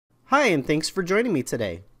Hi, and thanks for joining me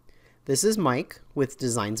today. This is Mike with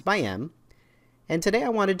Designs by M, and today I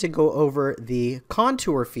wanted to go over the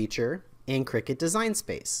contour feature in Cricut Design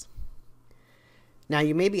Space. Now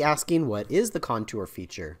you may be asking, what is the contour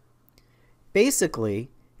feature? Basically,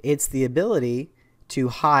 it's the ability to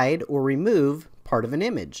hide or remove part of an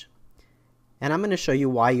image. And I'm going to show you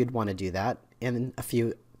why you'd want to do that in a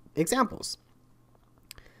few examples.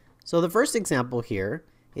 So the first example here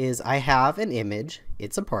is I have an image,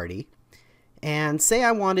 it's a party, and say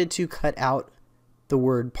I wanted to cut out the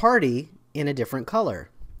word party in a different color.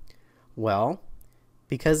 Well,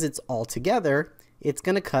 because it's all together, it's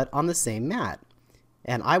going to cut on the same mat,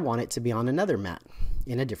 and I want it to be on another mat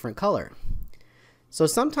in a different color. So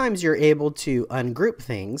sometimes you're able to ungroup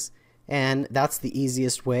things, and that's the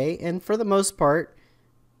easiest way, and for the most part,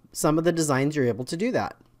 some of the designs you're able to do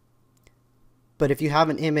that. But if you have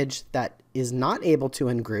an image that is not able to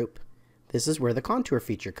ungroup, this is where the contour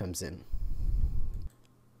feature comes in.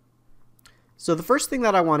 So the first thing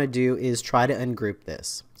that I want to do is try to ungroup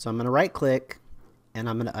this. So I'm going to right click and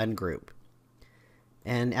I'm going to ungroup.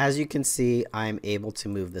 And as you can see, I'm able to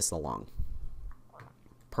move this along.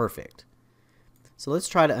 Perfect. So let's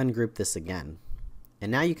try to ungroup this again.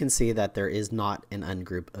 And now you can see that there is not an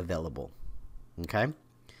ungroup available. Okay?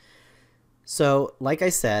 So like I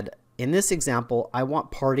said, in this example, I want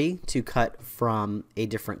party to cut from a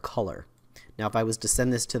different color. Now, if I was to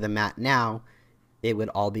send this to the mat now, it would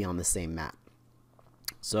all be on the same mat.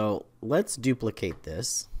 So let's duplicate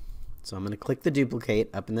this. So I'm going to click the duplicate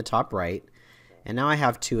up in the top right, and now I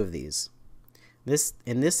have two of these.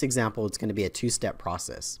 In this example, it's going to be a two-step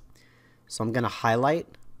process. So I'm going to highlight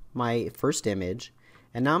my first image,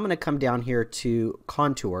 and now I'm going to come down here to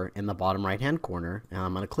contour in the bottom right-hand corner, and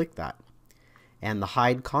I'm going to click that. And the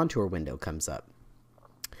hide contour window comes up.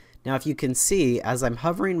 Now if you can see, as I'm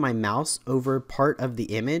hovering my mouse over part of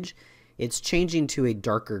the image, it's changing to a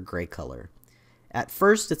darker gray color. At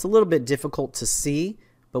first it's a little bit difficult to see,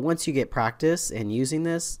 but once you get practice and using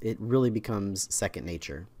this, it really becomes second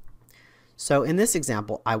nature. So in this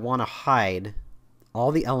example, I want to hide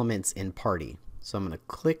all the elements in party. So I'm going to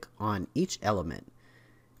click on each element.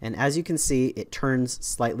 And as you can see, it turns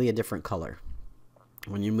slightly a different color.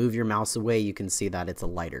 When you move your mouse away, you can see that it's a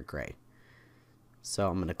lighter gray. So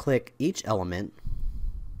I'm going to click each element,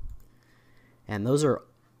 and those are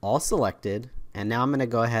all selected. And now I'm going to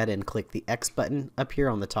go ahead and click the X button up here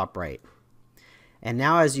on the top right. And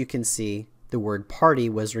now as you can see, the word party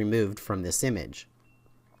was removed from this image.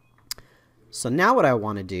 So now what I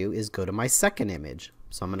want to do is go to my second image.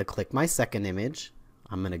 So I'm going to click my second image.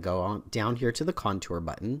 I'm going to go on down here to the contour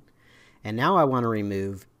button, and now I want to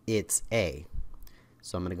remove its A.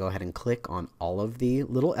 So I'm going to go ahead and click on all of the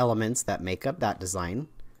little elements that make up that design.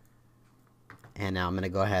 And now I'm going to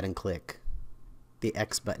go ahead and click the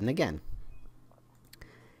X button again.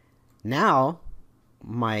 Now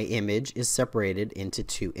my image is separated into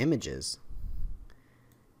two images.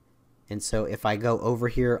 And so if I go over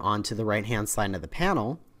here onto the right hand side of the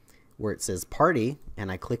panel where it says party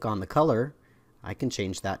and I click on the color, I can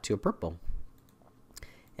change that to a purple.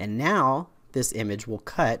 And now this image will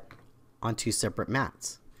cut on two separate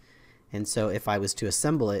mats. And so if I was to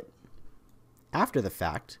assemble it after the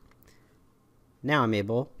fact, now I'm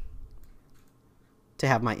able to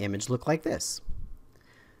have my image look like this.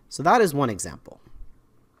 So that is one example.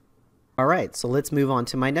 Alright, so let's move on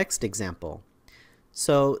to my next example.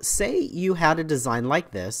 So say you had a design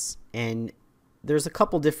like this, and there's a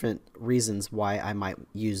couple different reasons why I might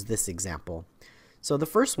use this example. So the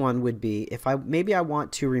first one would be if maybe I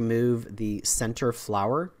want to remove the center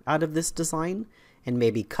flower out of this design and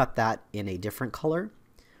maybe cut that in a different color.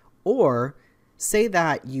 Or say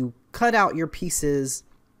that you cut out your pieces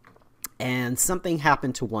and something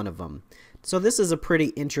happened to one of them. So this is a pretty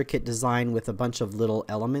intricate design with a bunch of little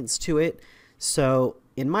elements to it. So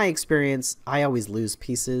in my experience, I always lose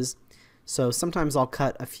pieces. So sometimes I'll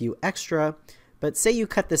cut a few extra, but say you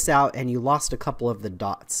cut this out and you lost a couple of the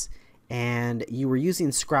dots, and you were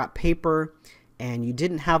using scrap paper and you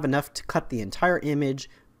didn't have enough to cut the entire image,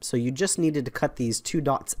 so you just needed to cut these two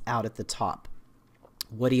dots out at the top.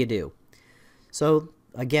 What do you do? So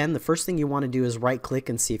again, the first thing you want to do is right click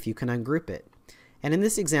and see if you can ungroup it. And in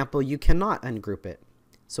this example, you cannot ungroup it.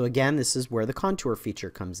 So again, this is where the contour feature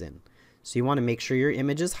comes in. So you want to make sure your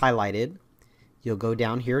image is highlighted. You'll go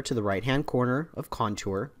down here to the right hand corner of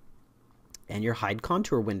contour, and your hide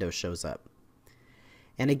contour window shows up.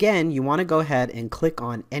 And again, you want to go ahead and click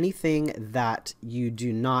on anything that you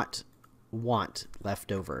do not want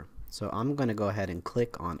left over. So I'm going to go ahead and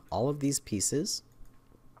click on all of these pieces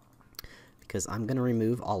because I'm going to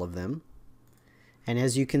remove all of them. And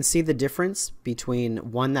as you can see the difference between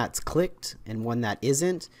one that's clicked and one that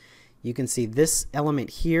isn't, you can see this element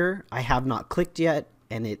here I have not clicked yet,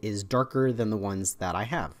 and it is darker than the ones that I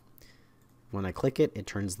have. When I click it, it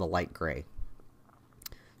turns the light gray.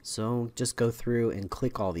 So just go through and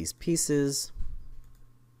click all these pieces.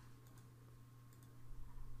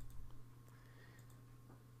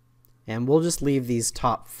 And we'll just leave these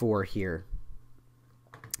top 4 here.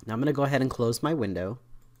 Now I'm going to go ahead and close my window.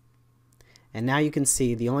 And now you can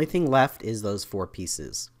see the only thing left is those 4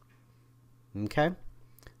 pieces. Okay?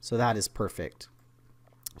 So that is perfect.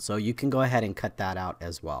 So you can go ahead and cut that out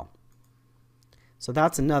as well. So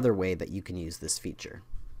that's another way that you can use this feature.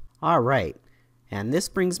 All right. And this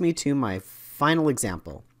brings me to my final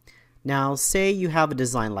example. Now, say you have a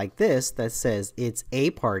design like this that says it's a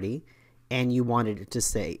party, and you wanted it to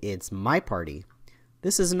say it's my party.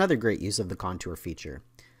 This is another great use of the contour feature.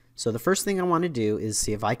 So the first thing I want to do is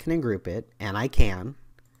see if I can ungroup it, and I can.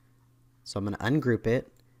 So I'm going to ungroup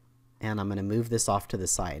it, and I'm going to move this off to the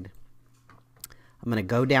side. I'm going to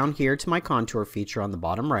go down here to my contour feature on the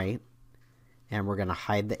bottom right, and we're going to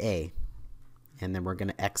hide the A, and then we're going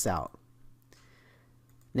to X out.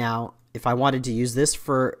 Now, if I wanted to use this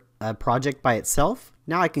for a project by itself,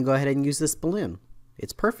 now I can go ahead and use this balloon.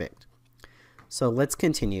 It's perfect. So let's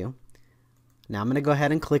continue. Now I'm going to go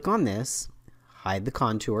ahead and click on this, hide the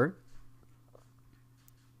contour,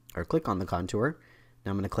 or click on the contour.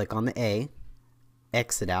 Now I'm going to click on the A,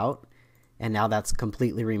 exit out, and now that's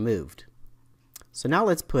completely removed. So now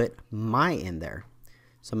let's put my in there.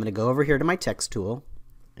 So I'm going to go over here to my text tool,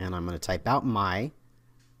 and I'm going to type out my,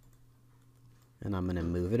 and I'm going to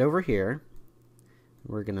move it over here.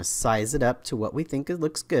 We're going to size it up to what we think it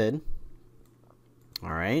looks good.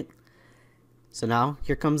 All right. So now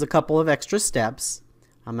here comes a couple of extra steps.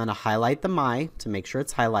 I'm going to highlight the my to make sure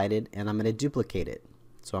it's highlighted, and I'm going to duplicate it.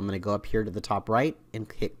 So I'm going to go up here to the top right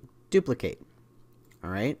and hit duplicate. All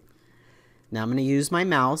right. Now I'm going to use my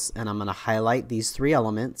mouse, and I'm going to highlight these 3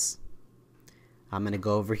 elements. I'm going to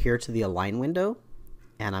go over here to the align window,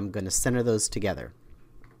 and I'm going to center those together.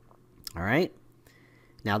 All right.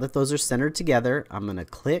 Now that those are centered together, I'm going to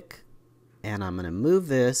click, and I'm going to move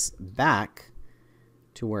this back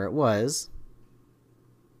to where it was.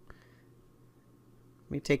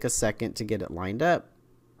 Let me take a second to get it lined up.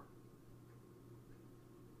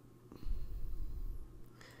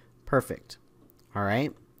 Perfect. All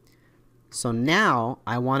right. So now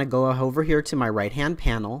I want to go over here to my right-hand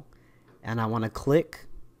panel, and I want to click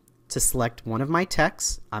to select one of my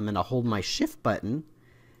texts. I'm going to hold my shift button,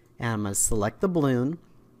 and I'm going to select the balloon,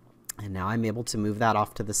 and now I'm able to move that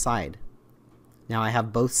off to the side. Now I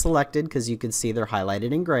have both selected because you can see they're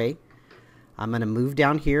highlighted in gray. I'm going to move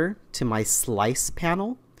down here to my slice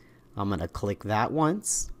panel. I'm going to click that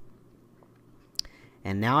once.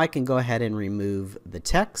 And now I can go ahead and remove the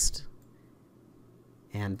text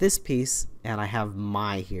and this piece, and I have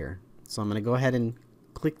my here. So I'm going to go ahead and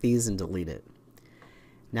click these and delete it.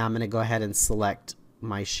 Now I'm going to go ahead and select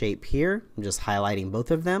my shape here. I'm just highlighting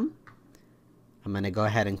both of them. I'm going to go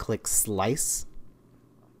ahead and click slice.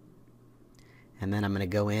 And then I'm going to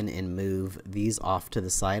go in and move these off to the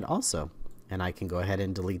side also. And I can go ahead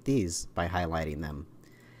and delete these by highlighting them.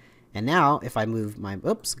 And now if I move my,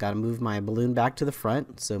 oops, got to move my balloon back to the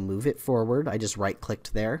front. So move it forward. I just right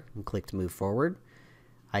clicked there and clicked move forward.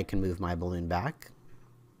 I can move my balloon back.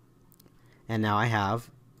 And now I have,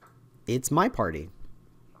 it's my party.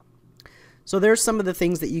 So there's some of the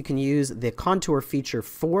things that you can use the contour feature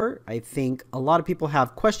for. I think a lot of people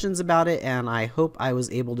have questions about it, and I hope I was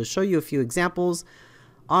able to show you a few examples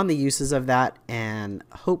on the uses of that, and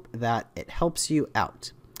hope that it helps you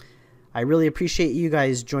out. I really appreciate you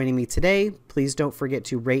guys joining me today. Please don't forget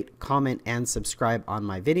to rate, comment, and subscribe on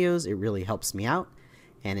my videos. It really helps me out.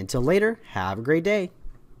 And until later, have a great day.